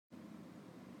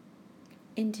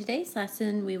In today's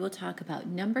lesson, we will talk about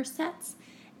number sets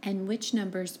and which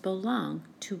numbers belong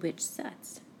to which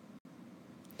sets.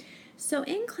 So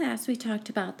in class, we talked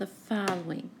about the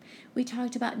following. We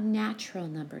talked about natural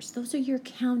numbers. Those are your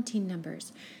counting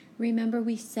numbers. Remember,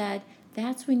 we said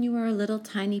that's when you were a little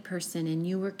tiny person and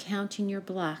you were counting your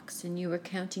blocks and you were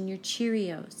counting your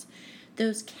Cheerios.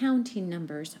 Those counting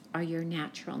numbers are your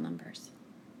natural numbers.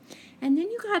 And then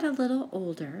you got a little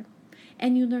older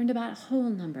and you learned about whole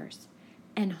numbers.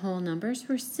 And whole numbers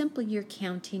were simply your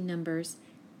counting numbers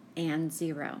and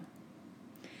zero.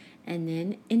 And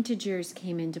then integers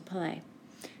came into play.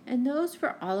 And those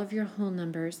were all of your whole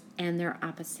numbers and their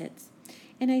opposites.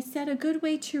 And I said a good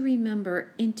way to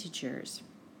remember integers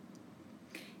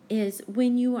is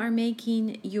when you are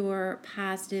making your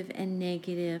positive and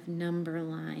negative number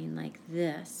line like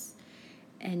this,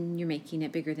 and you're making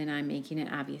it bigger than I'm making it,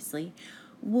 obviously,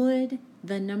 would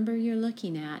the number you're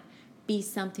looking at be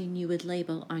something you would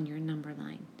label on your number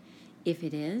line? If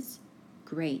it is,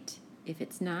 great. If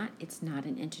it's not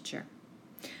an integer.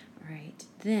 All right,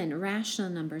 then rational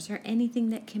numbers are anything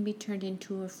that can be turned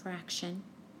into a fraction.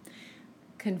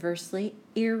 Conversely,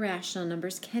 irrational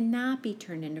numbers cannot be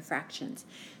turned into fractions.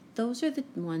 Those are the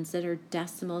ones that are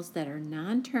decimals that are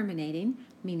non-terminating,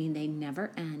 meaning they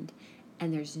never end,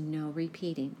 and there's no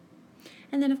repeating.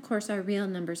 And then, of course, our real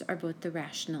numbers are both the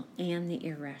rational and the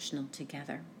irrational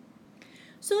together.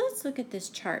 So let's look at this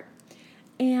chart.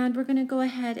 And we're going to go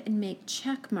ahead and make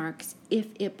check marks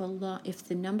if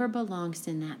the number belongs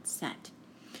in that set.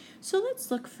 So let's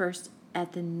look first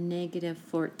at the negative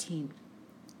 14.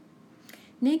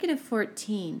 Negative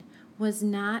 14 was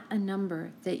not a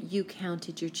number that you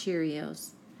counted your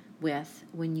Cheerios with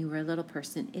when you were a little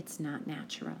person. It's not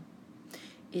natural.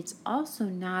 It's also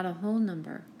not a whole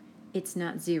number. It's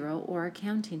not zero or a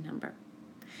counting number.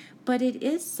 But it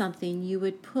is something you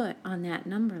would put on that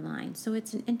number line, so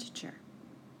it's an integer.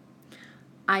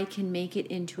 I can make it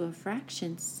into a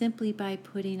fraction simply by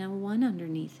putting a 1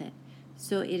 underneath it,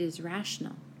 so it is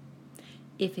rational.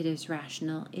 If it is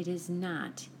rational, it is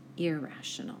not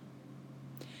irrational.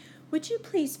 Would you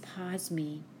please pause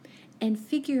me and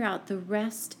figure out the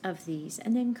rest of these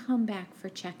and then come back for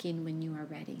checking when you are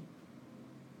ready?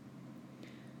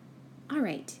 All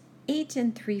right, 8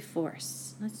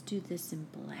 3/4. Let's do this in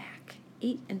black.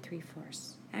 8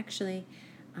 3/4. Actually,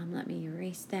 let me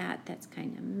erase that. That's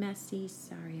kind of messy.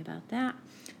 Sorry about that.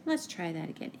 Let's try that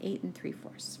again. 8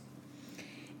 3/4.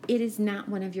 It is not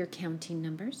one of your counting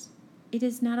numbers. It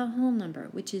is not a whole number,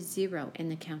 which is 0 in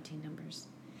the counting numbers.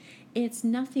 It's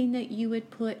nothing that you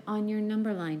would put on your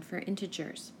number line for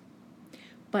integers.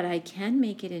 But I can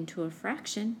make it into a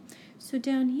fraction. So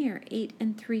down here, 8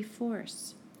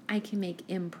 3/4. I can make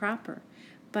improper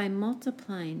by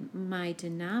multiplying my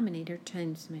denominator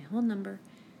times my whole number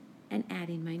and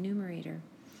adding my numerator.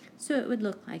 So it would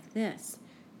look like this.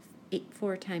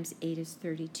 4 times 8 is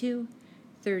 32.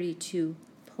 32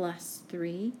 plus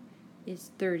 3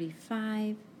 is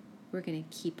 35. We're going to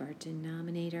keep our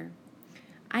denominator.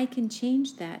 I can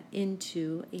change that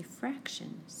into a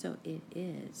fraction, so it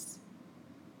is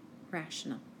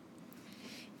rational.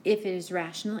 If it is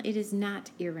rational, it is not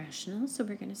irrational, so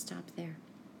we're going to stop there.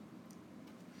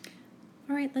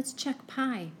 All right, let's check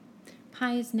pi.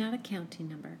 Pi is not a counting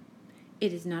number.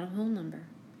 It is not a whole number.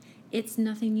 It's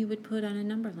nothing you would put on a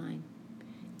number line.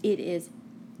 It is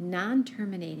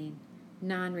non-terminating,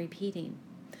 non-repeating.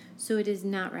 So it is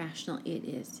not rational, it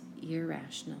is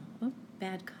irrational. Oh,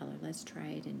 bad color. Let's try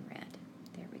it in red.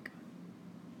 There we go.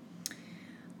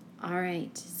 All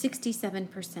right,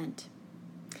 67%.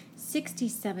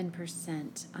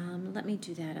 67%, let me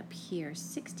do that up here.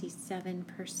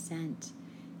 67%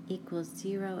 equals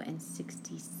 0 and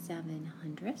 67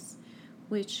 hundredths,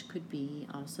 which could be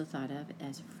also thought of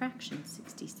as a fraction,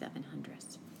 67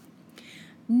 hundredths.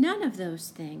 None of those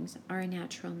things are a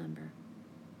natural number.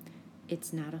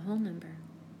 It's not a whole number.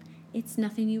 It's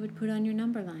nothing you would put on your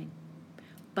number line.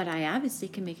 But I obviously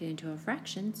can make it into a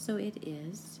fraction, so it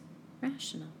is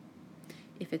rational.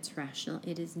 If it's rational,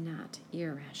 it is not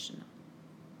irrational.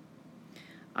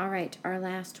 All right, our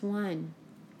last one.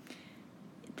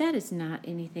 That is not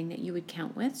anything that you would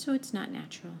count with, so it's not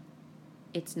natural.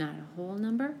 It's not a whole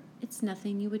number. It's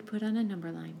nothing you would put on a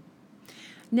number line.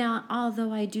 Now,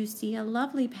 although I do see a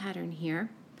lovely pattern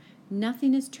here,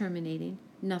 nothing is terminating,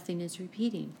 nothing is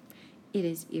repeating. It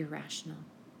is irrational.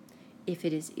 If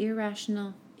it is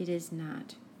irrational, it is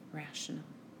not rational.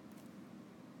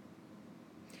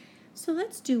 So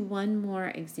let's do one more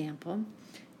example,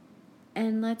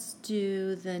 and let's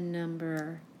do the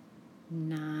number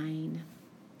 9.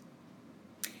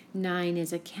 9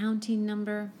 is a counting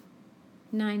number.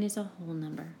 9 is a whole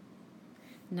number.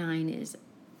 9 is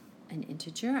an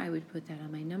integer. I would put that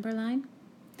on my number line.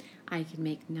 I can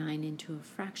make 9 into a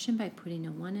fraction by putting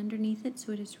a 1 underneath it,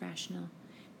 so it is rational.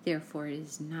 Therefore, it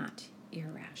is not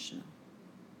irrational.